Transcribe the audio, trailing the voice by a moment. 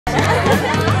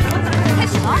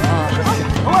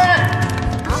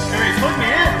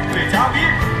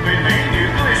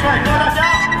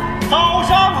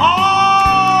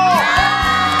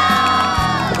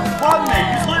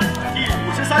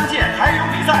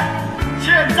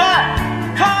现在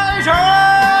开始。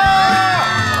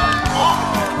好，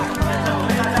现在我为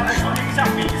大家来说明一下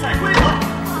比赛规则。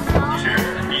其实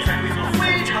比赛规则非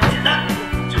常简单，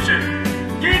就是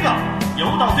第一个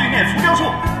游到对面浮标处，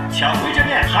抢回这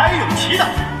面还有旗的，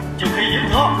就可以赢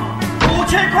得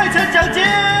5000块钱奖金。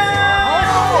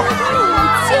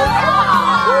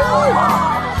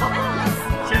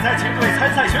现在请各位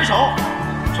参赛选手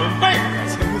准备。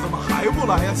千羽怎么还不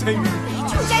来呀？千羽，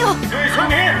加油！各位村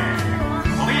民，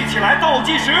我们一起来倒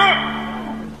计时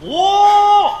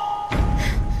，5、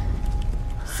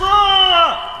4、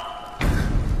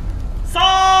3、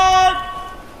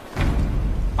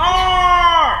2、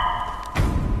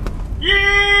1，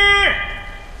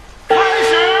开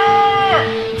始，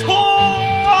冲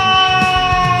啊！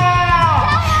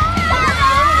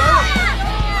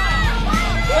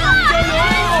加油！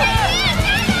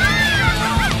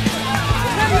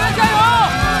千羽加油！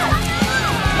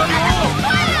加油！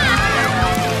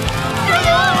加油！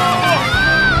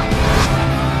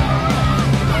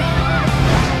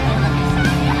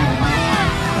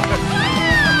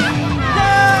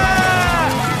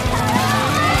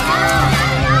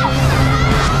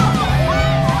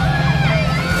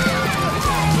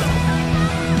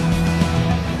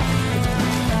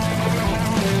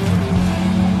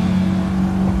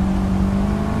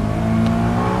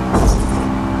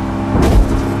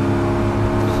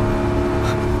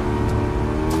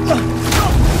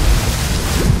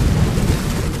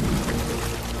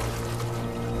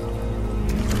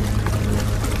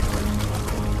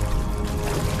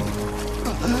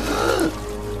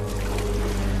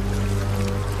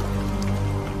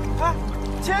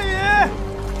千羽，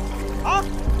啊！不！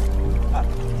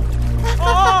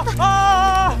耶！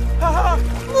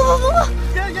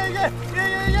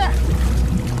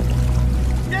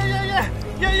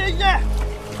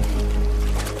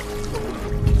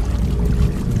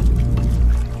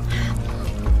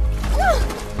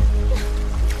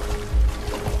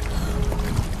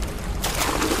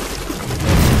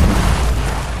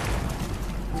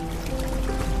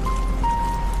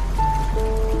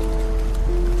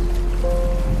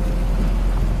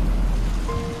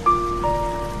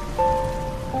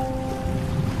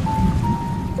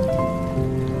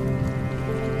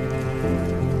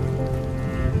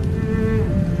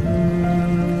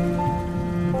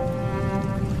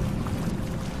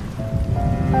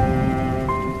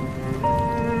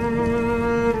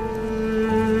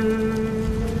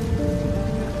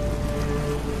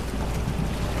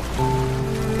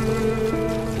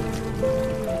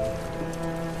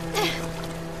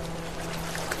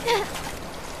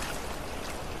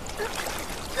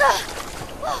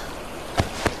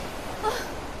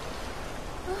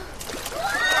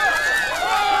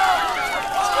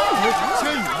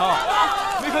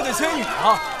千羽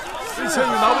啊，这千羽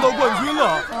拿不到冠军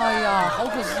了。哎呀，好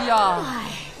可惜呀！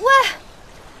喂，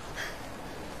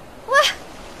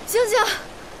醒醒！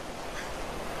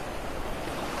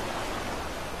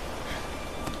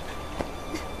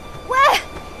喂！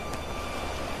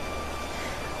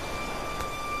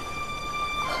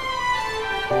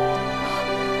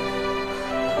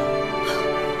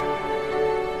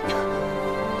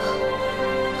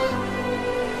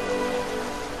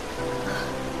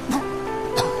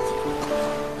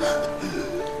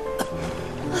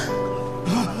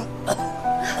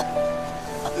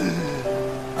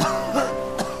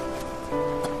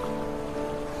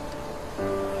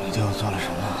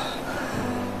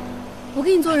我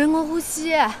给你做人工呼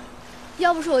吸，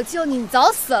要不是我救你，你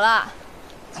早死了。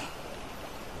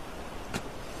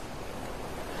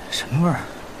什么味儿？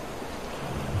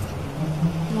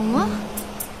有吗？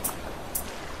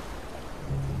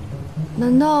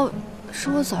难道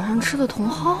是我早上吃的茼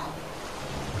蒿？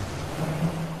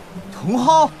茼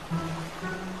蒿？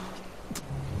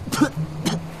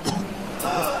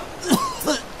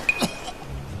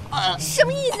什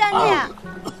么意思啊你？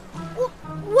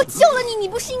我救了你，你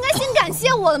不是应该先感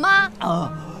谢我的吗？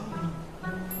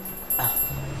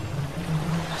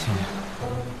行。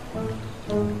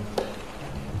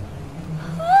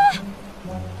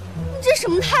你这什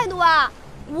么态度啊？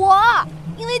我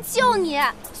因为救你，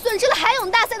损失了海泳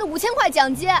大赛的5000块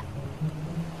奖金，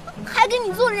还给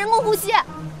你做人工呼吸，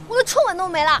我的初吻都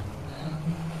没了。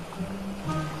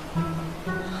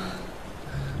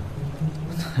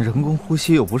人工呼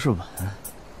吸又不是吻，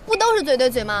不都是嘴对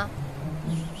嘴吗？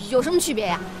有什么区别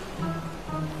呀？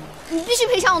你必须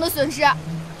赔偿我的损失，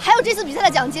还有这次比赛的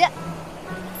奖金。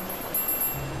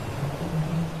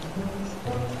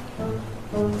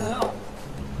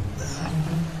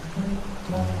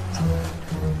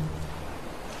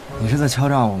你是在敲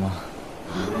诈我吗？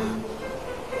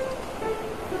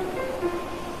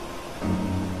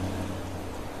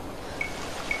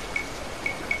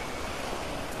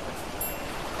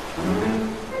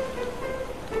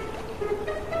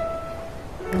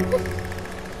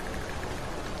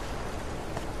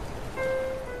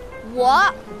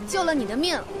救了你的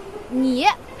命，你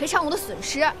赔偿我的损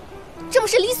失，这不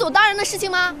是理所当然的事情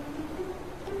吗？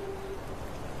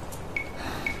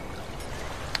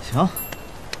行，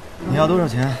你要多少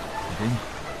钱，我给你。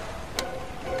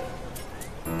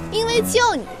因为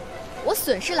救你，我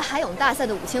损失了海泳大赛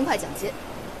的5000块奖金，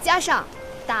加上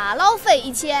打捞费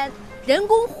1000，人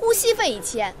工呼吸费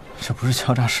1000。这不是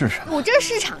敲诈是什么？我这是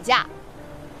市场价，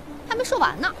还没说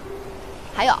完呢。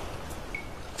还有，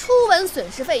初吻损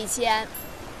失费1000，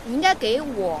你应该给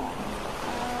我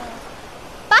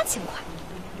8000块。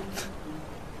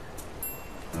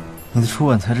你的初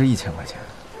吻才值1000块钱。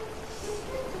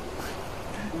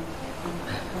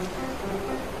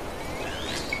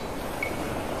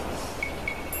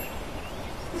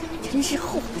真是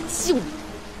后悔救你！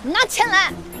拿钱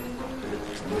来！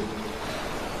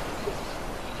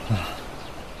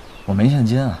我没现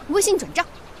金啊。微信转账。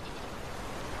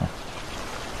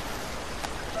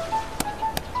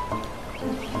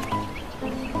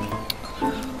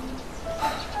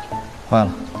坏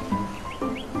了。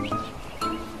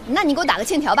那你给我打个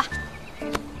欠条吧。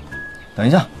等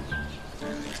一下。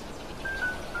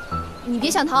你别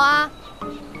想逃啊！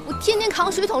我天天扛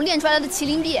水桶练出来的麒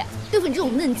麟臂，对付你这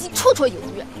种嫩鸡绰绰有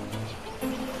余。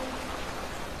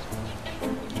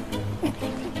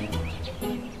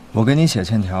我给你写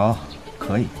欠条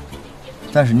可以，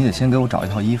但是你得先给我找一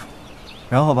套衣服，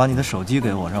然后把你的手机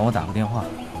给我，让我打个电话。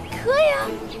可以啊，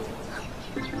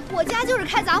我家就是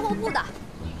开杂货铺的，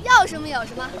要什么有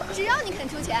什么，只要你肯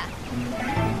出钱。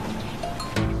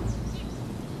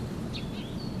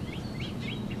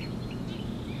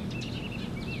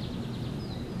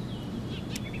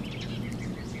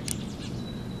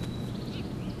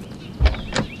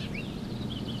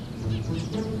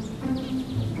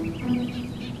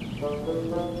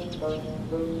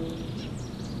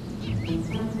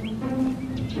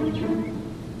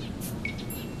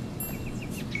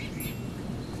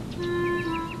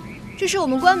这是我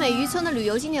们关美渔村的旅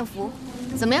游纪念服，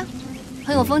怎么样？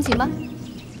很有风情吧？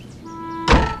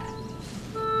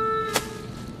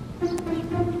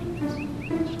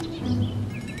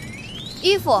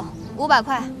衣服500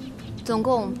块，总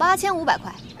共8500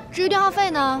块。至于电话费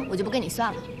呢，我就不跟你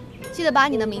算了，记得把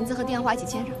你的名字和电话一起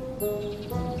签上。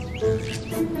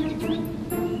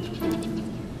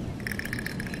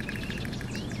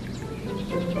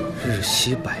日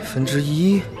息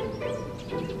1%，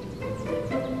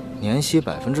年息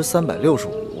365%，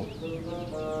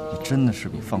你真的是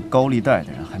比放高利贷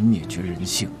的人还灭绝人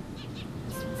性。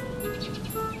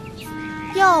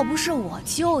要不是我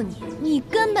救你，你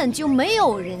根本就没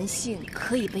有人性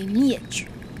可以被灭绝。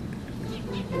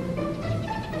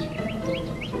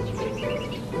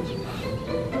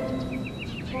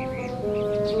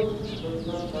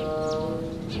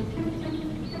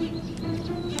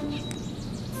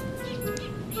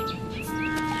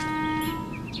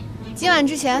今晚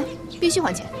之前必须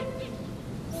还钱。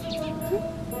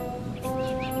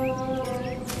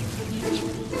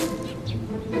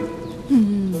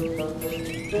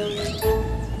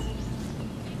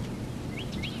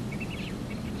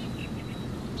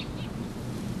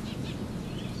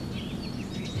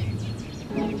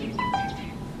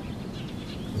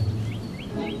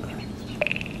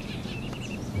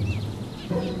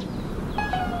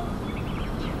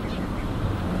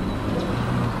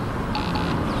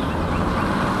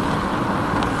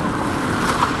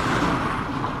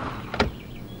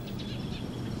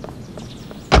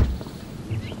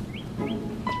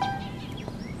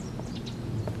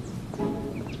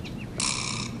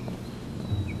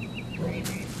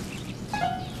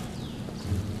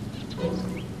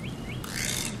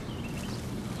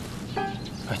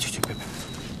哎，去，别。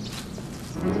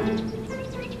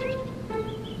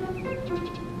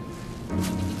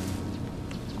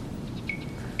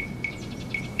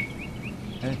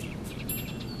哎，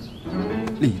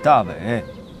李大伟，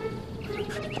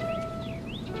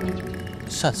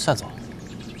夏总，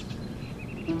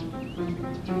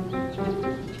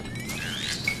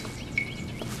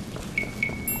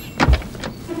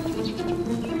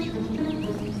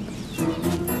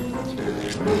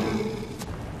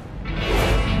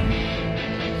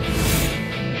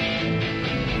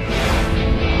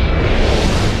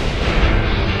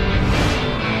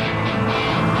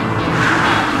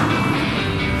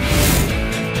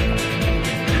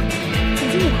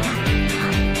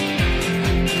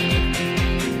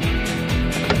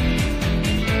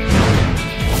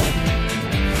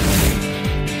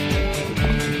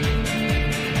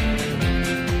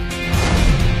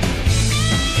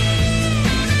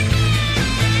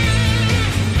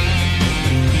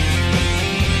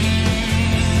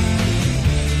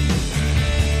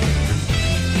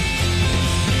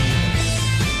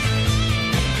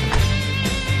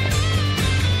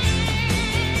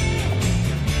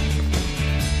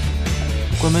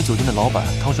关美酒店的老板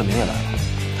汤顺明也来了，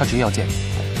他执意要见你。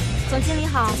总经理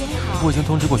好，总经理好。我已经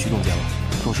通知过徐总监了，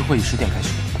董事会议10点开始。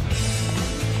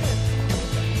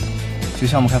去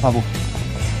项目开发部。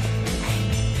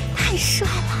太帅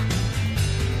了！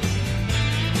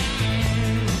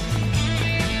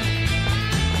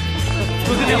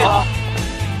总经理好。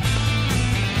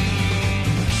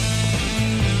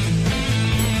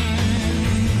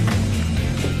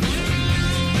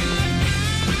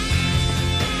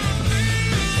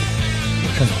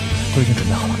单总，都已经准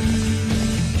备好了。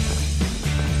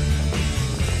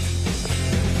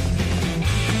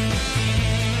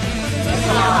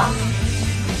好。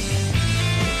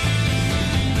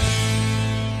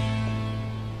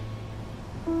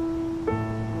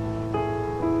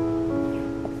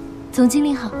总经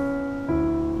理好。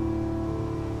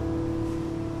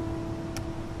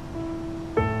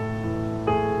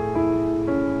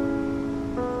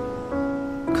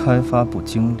开发部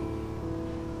经理。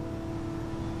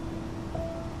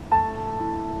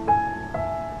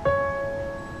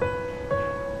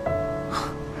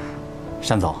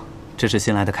单总，这是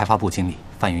新来的开发部经理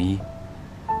范云一，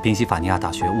宾夕法尼亚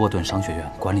大学沃顿商学院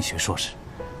管理学硕士，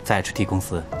在 HT 公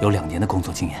司有2年的工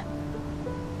作经验。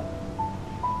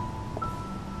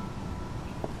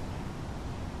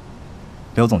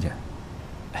刘总监，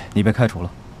你被开除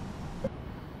了。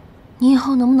你以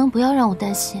后能不能不要让我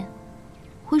担心？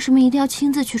为什么一定要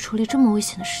亲自去处理这么危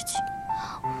险的事情？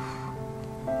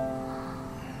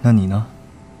那你呢？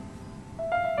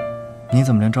你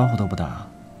怎么连招呼都不打，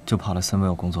就跑来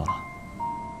Sunwell工作了？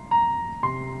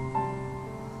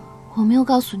我没有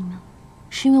告诉你们，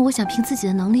是因为我想凭自己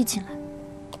的能力进来。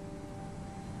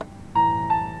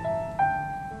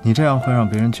你这样会让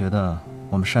别人觉得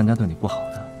我们单家对你不好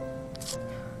的。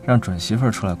让准媳妇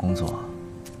儿出来工作，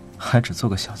还只做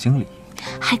个小经理，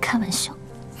还开玩笑。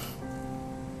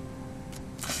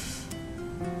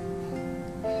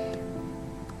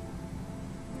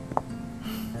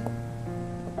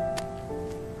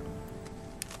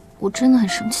我真的很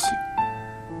生气，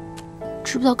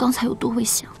知不知道刚才有多危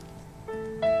险？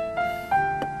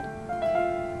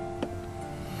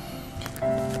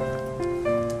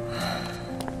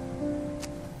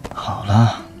好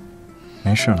了，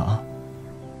没事了啊。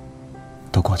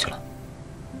都过去了。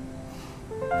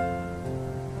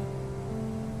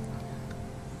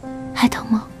还疼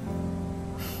吗？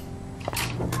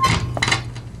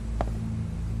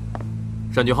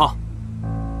单俊浩，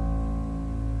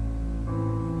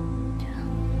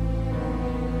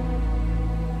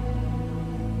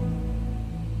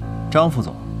张副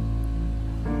总，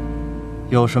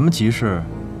有什么急事，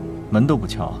门都不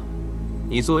敲啊？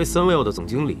你作为Sunwell的总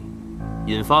经理，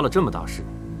引发了这么大事，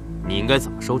你应该怎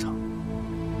么收场？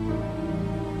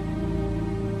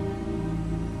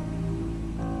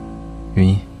云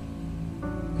一，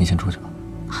你先出去吧。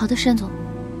好的，单总。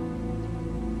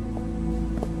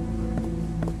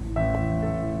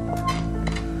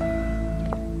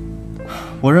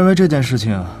我认为这件事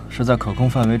情是在可控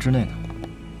范围之内的。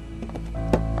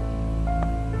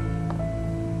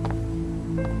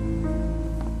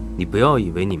你不要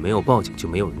以为你没有报警就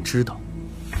没有人知道，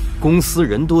公司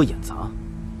人多眼杂，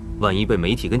万一被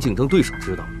媒体跟竞争对手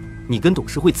知道，你跟董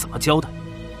事会怎么交代？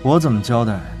我怎么交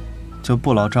代？就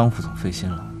不劳张副总费心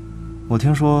了。我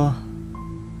听说，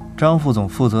张副总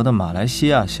负责的马来西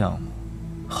亚项目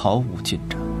毫无进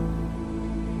展。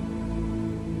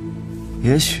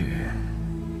也许，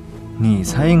你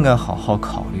才应该好好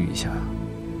考虑一下，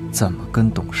怎么跟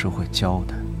董事会交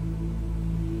代。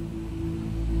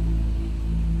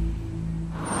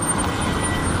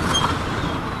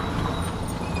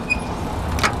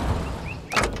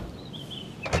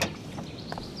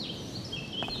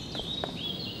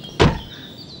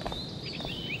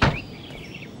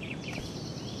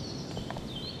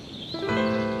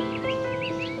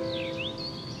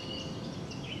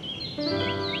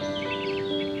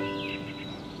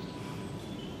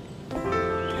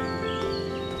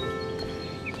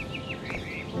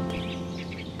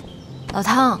老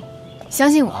汤，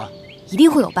相信我，一定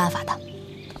会有办法的。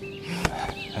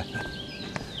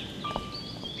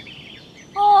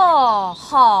哦，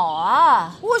好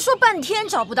啊！我说半天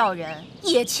找不到人，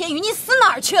叶千羽你死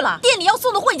哪儿去了？店里要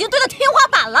送的货已经堆到天花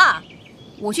板了。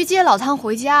我去接老汤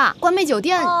回家，关美酒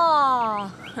店。哦，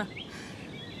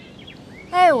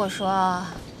哎，我说，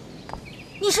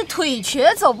你是腿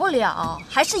瘸走不了，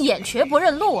还是眼瘸不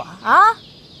认路啊？啊！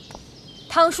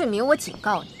汤顺明，我警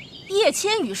告你。叶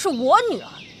千羽是我女儿，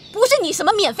不是你什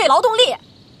么免费劳动力。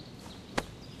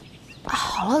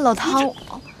好了，老汤，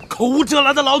口无遮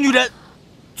拦的老女人，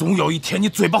总有一天你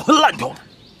嘴巴会烂掉的。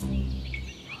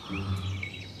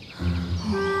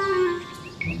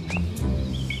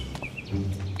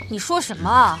你说什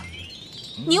么？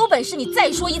你有本事你再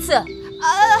说一次！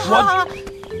好，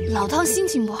老汤心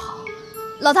情不好。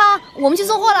老汤，我们去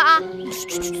送货了啊！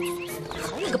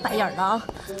好你个白眼狼！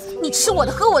你吃我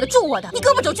的，喝我的，住我的，你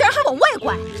胳膊肘居然还往外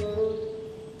拐！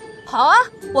好啊，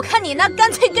我看你呢，干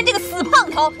脆跟这个死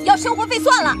胖头要生活费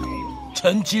算了。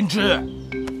陈金枝，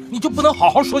你就不能好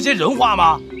好说些人话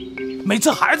吗？每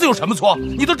次孩子有什么错，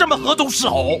你都这么河东狮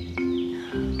吼。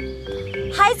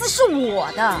孩子是我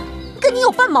的，跟你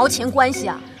有半毛钱关系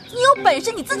啊！你有本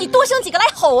事你自己多生几个来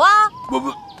吼啊！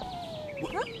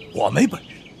我没本事，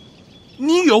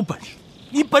你有本事，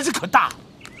你本事可大，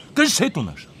跟谁都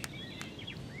能生，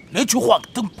连去换个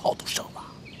灯泡都生了。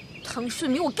汤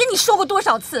顺明，我跟你说过多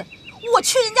少次，我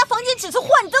去人家房间只是换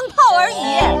灯泡而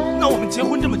已。那我们结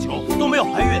婚这么久都没有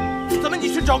怀孕，怎么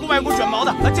你去找个外国卷毛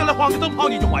的，进来换个灯泡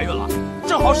你就怀孕了？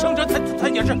正好生着他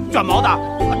也是卷毛的，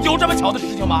有这么巧的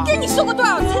事情吗？跟你说过多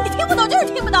少次，你听不懂就是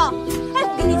听不懂。哎，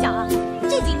我跟你讲啊，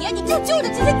这几年你就着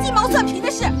这些鸡毛蒜皮的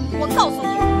事，我告诉你，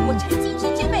我陈金枝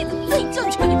这辈子最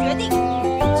正确的决定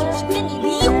就是跟你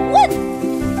离婚。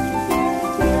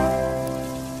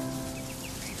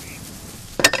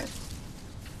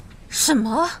什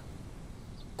么？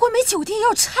冠美酒店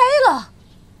要拆了？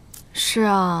是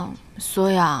啊，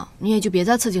所以啊，你也就别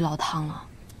再刺激老汤了。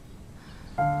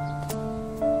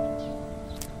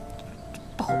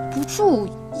保不住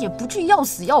也不至于要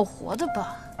死要活的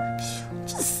吧？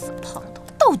这死胖头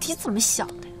到底怎么想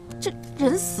的呀？这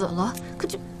人死了，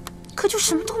可就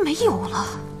什么都没有了。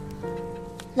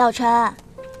老陈，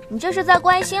你这是在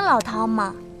关心老汤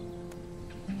吗？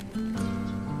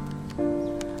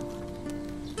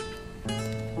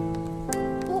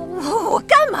我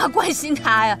干嘛关心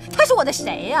他呀？他是我的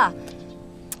谁呀？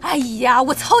哎呀，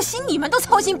我操心你们都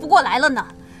操心不过来了呢。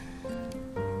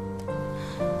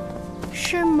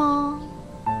是吗？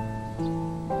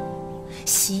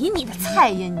洗你的菜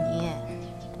呀你！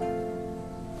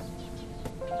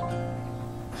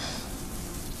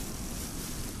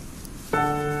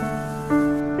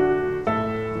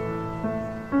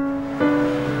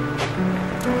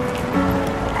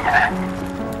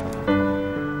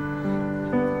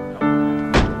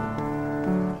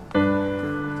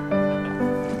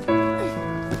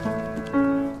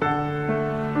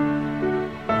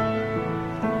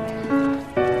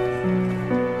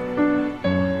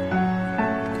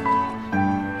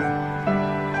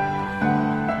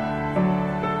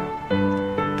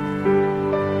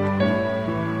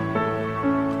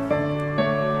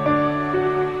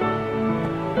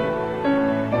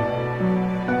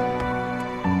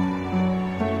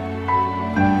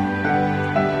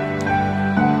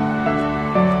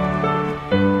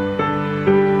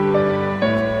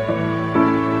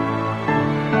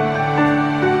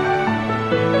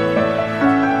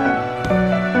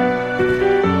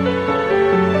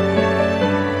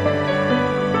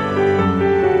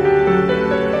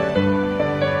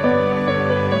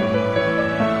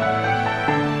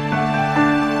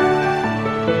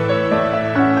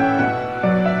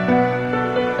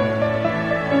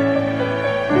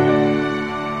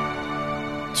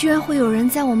居然会有人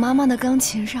在我妈妈的钢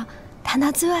琴上弹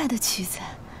她最爱的曲子。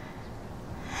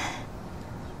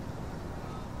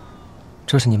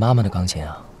这是你妈妈的钢琴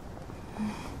啊？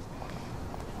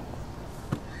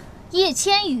叶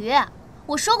芊语，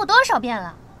我说过多少遍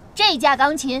了，这架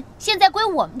钢琴现在归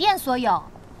我们店所有。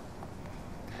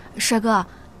帅哥，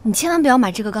你千万不要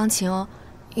买这个钢琴哦，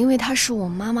因为它是我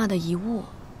妈妈的遗物。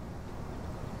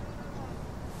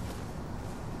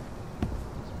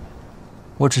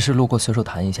我只是路过随手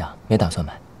弹一下，没打算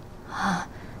买。啊，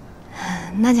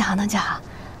那就好，那就好。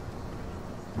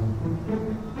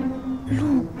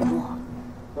路过，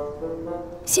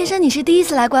先生，你是第一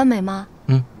次来关美吗？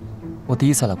嗯，我第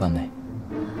一次来关美。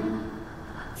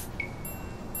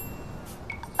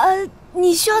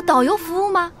你需要导游服务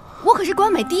吗？我可是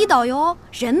关美第一导游哦，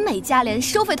人美价廉，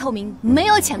收费透明，没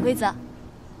有潜规则。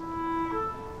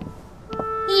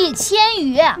叶芊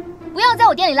语，不要在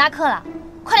我店里拉客了，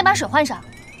快点把水换上。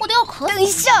我都要渴死。等一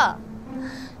下，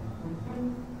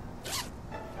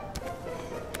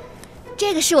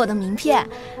这个是我的名片。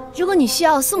如果你需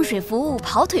要送水服务、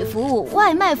跑腿服务、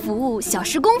外卖服务、小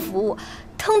时工服务，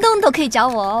通通都可以找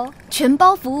我哦。全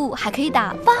包服务还可以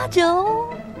打8折哦。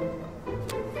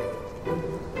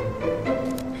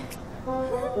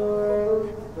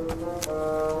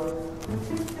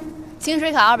清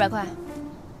水卡200块。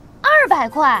200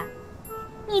块？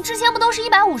你之前不都是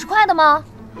150块的吗？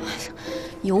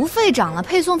邮费涨了，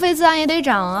配送费自然也得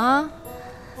涨啊。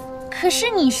可是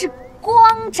你是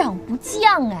光涨不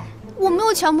降哎。我没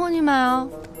有强迫你买啊。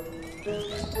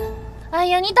哎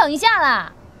呀，你等一下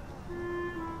啦。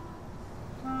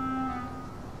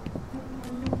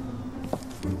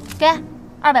给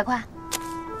200块。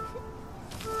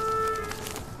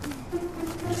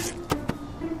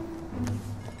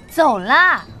走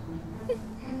啦。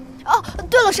哦，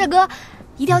对了，帅哥，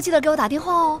一定要记得给我打电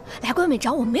话哦。来桂美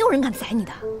找我，没有人敢宰你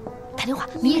的。打电话，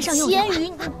明天上幼儿园。千羽，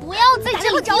你不要在这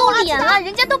里丢脸了，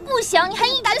人家都不想，你还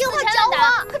一直打电话找我。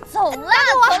快走了，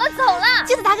走了，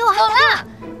记得打给我，走了。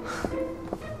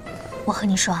我和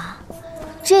你说啊，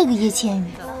这个叶千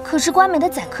羽可是关美的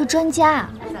宰客专家，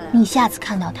你下次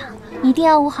看到他，一定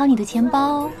要捂好你的钱包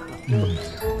哦。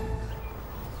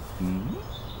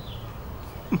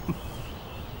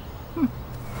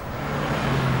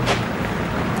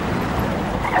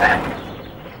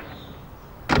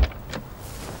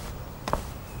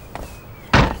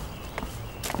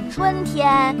春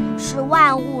天是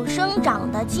万物生长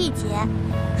的季节，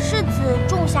柿子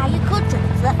种下一颗种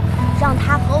子，让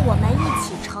它和我们一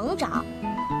起成长。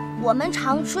我们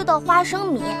常吃的花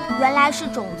生米原来是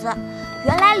种子，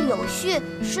原来柳絮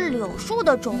是柳树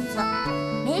的种子。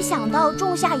没想到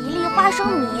种下一粒花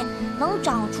生米，能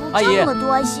长出这么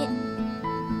多新。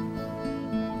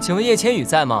请问叶千羽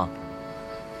在吗？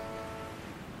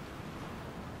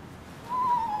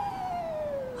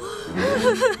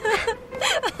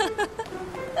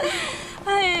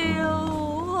哎呦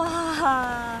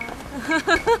哇！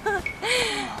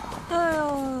哎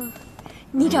呦，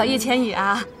你找叶千羽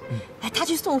啊？哎，他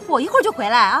去送货，一会儿就回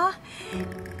来啊。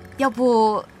要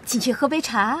不进去喝杯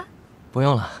茶？不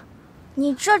用了。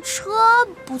你这车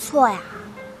不错呀，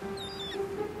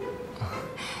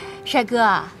帅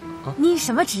哥，你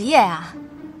什么职业呀？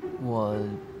我，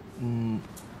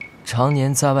常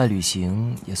年在外旅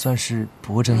行，也算是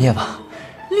不务正业吧。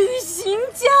旅行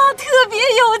家，特别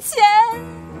有钱。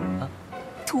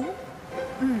图，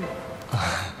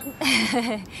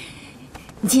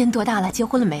你今年多大了？结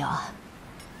婚了没有啊？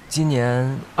今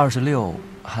年26，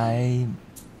还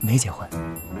没结婚。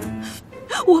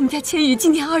我们家千羽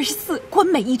今年24，关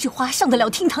美一枝花，上得了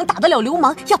厅堂，打得了流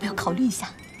氓，要不要考虑一下？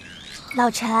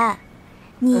老陈，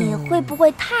你会不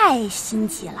会太心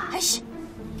急了？还是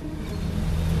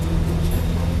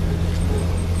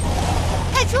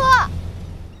开车！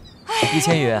叶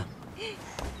千羽，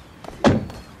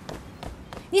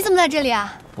你怎么在这里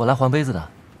啊？我来还杯子的，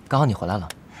刚好你回来了。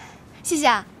谢谢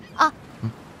啊。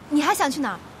你还想去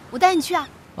哪儿？我带你去啊。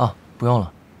哦，不用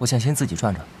了，我想先自己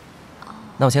转转。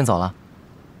那我先走了，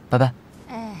拜拜。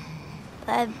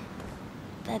拜拜。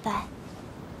拜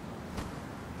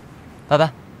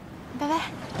拜。拜拜。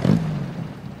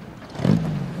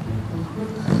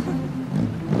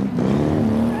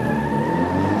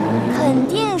肯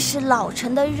定是老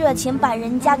陈的热情把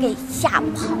人家给吓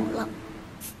跑了。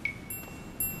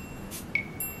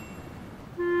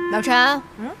老陈，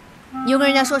你又跟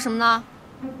人家说什么呢？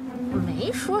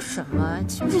没说什么，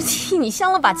就是替你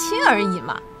相了把亲而已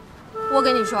嘛。我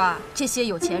跟你说啊，这些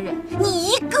有钱人，你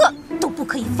一个都不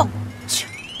可以放过去。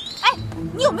哎，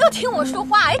你有没有听我说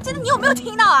话？哎，真的，你有没有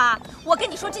听到啊？我跟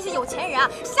你说，这些有钱人啊，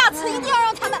下次一定要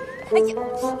让他们……哎呀，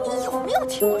你有没有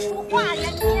听我说话呀？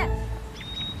你。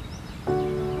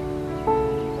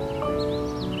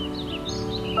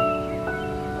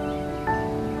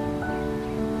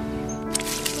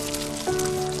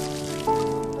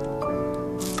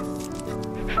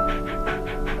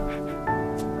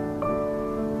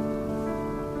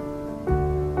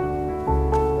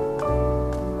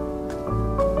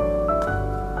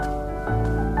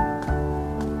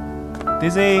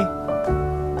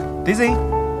Daisy，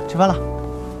 吃饭了。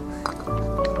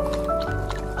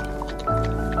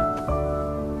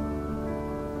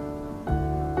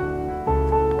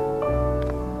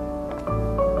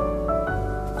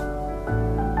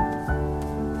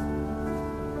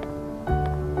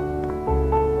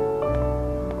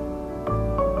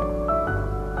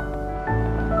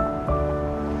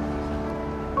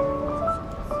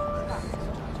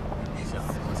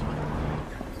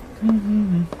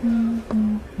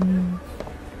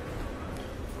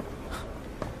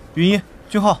云一、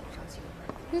俊浩，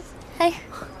嘿，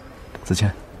子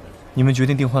谦，你们决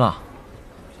定订婚了？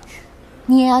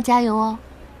你也要加油哦。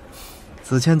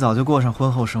子谦早就过上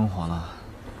婚后生活了，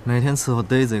每天伺候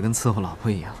Daisy 跟伺候老婆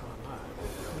一样。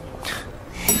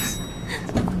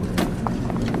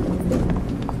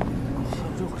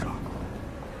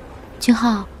俊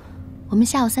浩，我们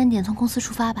下午3点从公司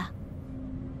出发吧。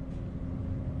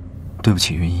对不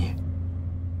起，云一，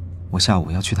我下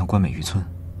午要去趟关美渔村。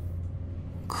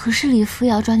可是礼服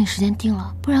也要抓紧时间定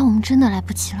了，不然我们真的来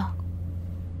不及了。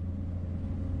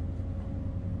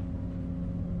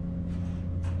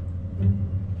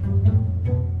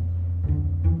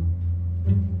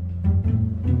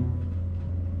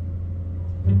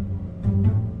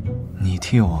你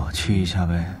替我去一下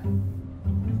呗。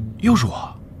又是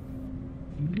我？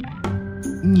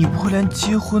你不会连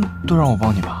结婚都让我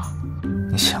帮你吧？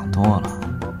你想多了，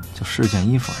就试件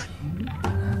衣服而已。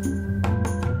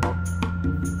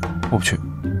我不去。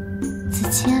子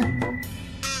谦，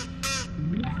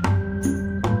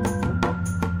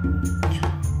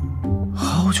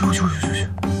好，我去。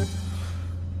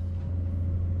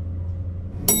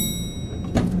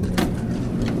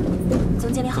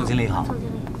总经理好。总经理好。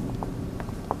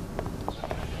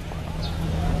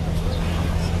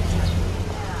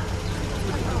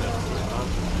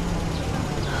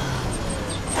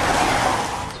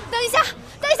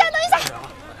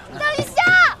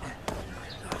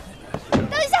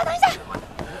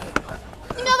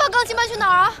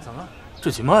这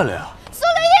几卖了呀？苏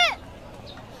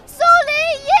丽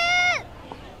音，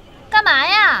干嘛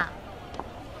呀？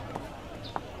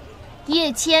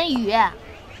叶千羽，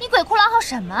你鬼哭狼嚎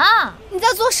什么啊？你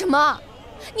在做什么？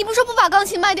你不是说不把钢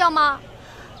琴卖掉吗？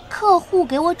客户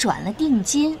给我转了定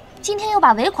金，今天又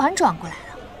把尾款转过来了。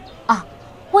啊，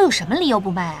我有什么理由不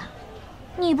卖啊？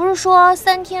你不是说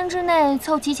3天之内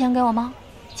凑齐钱给我吗？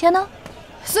钱呢？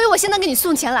所以我现在给你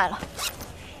送钱来了。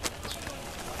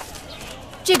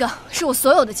这个是我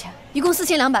所有的钱，一共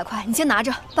4200块，你先拿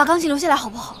着，把钢琴留下来好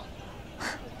不好？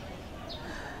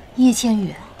叶千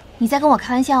羽，你在跟我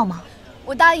开玩笑吗？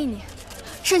我答应你，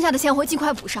剩下的钱我会尽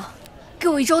快补上，给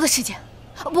我1周的时间，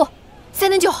不，3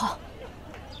天就好。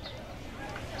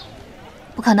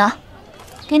不可能，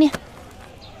给你。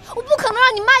我不可能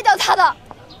让你卖掉它的。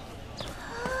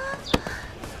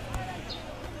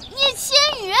叶千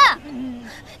羽，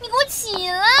你给我起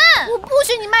来！我不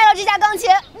许你卖掉这架钢琴！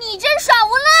你这是耍无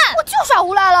赖！我就耍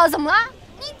无赖了，怎么了？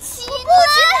你起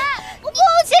来！我不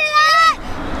起来！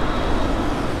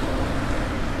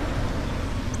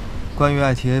关于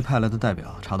ITA 派来的代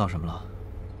表查到什么了？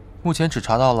目前只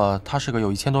查到了他是个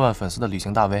有1000多万粉丝的旅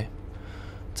行大 V，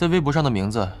 在微博上的名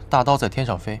字大刀在天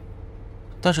上飞，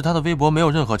但是他的微博没有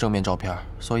任何正面照片，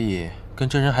所以跟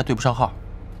真人还对不上号。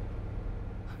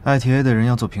ITA 的人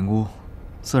要做评估，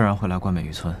自然会来关美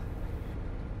渔村。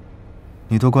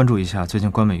你多关注一下最近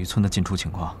关美渔村的进出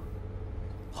情况。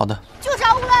好的。就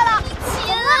耍无赖了！你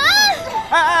起来！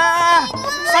哎！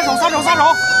撒手！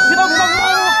别闹！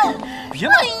别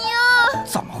闹！哎呀，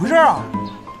怎么回事啊？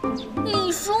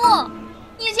李叔，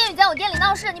叶千羽在我店里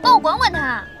闹事，你帮我管管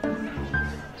他。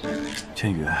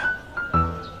千羽，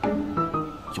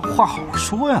有话好好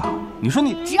说呀！你说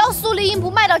你只要苏丽音不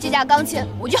卖掉这架钢琴，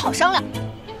我就好商量。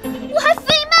我还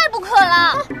非卖不可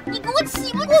了！你给我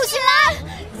起不起来？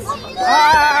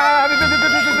哎！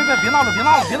别闹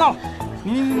了！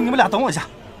你们俩等我一下，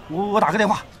我打个电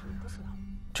话。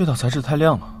这套材质太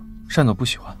亮了，单总不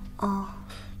喜欢。哦，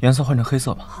颜色换成黑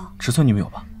色吧。好，尺寸你们有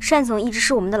吧？单总一直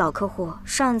是我们的老客户，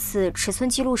上次尺寸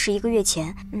记录是1个月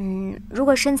前。如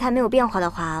果身材没有变化的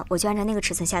话，我就按照那个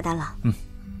尺寸下单了。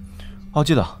哦，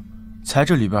记得材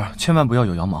质里边千万不要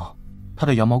有羊毛，他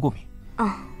对羊毛过敏。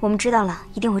我们知道了，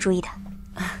一定会注意的。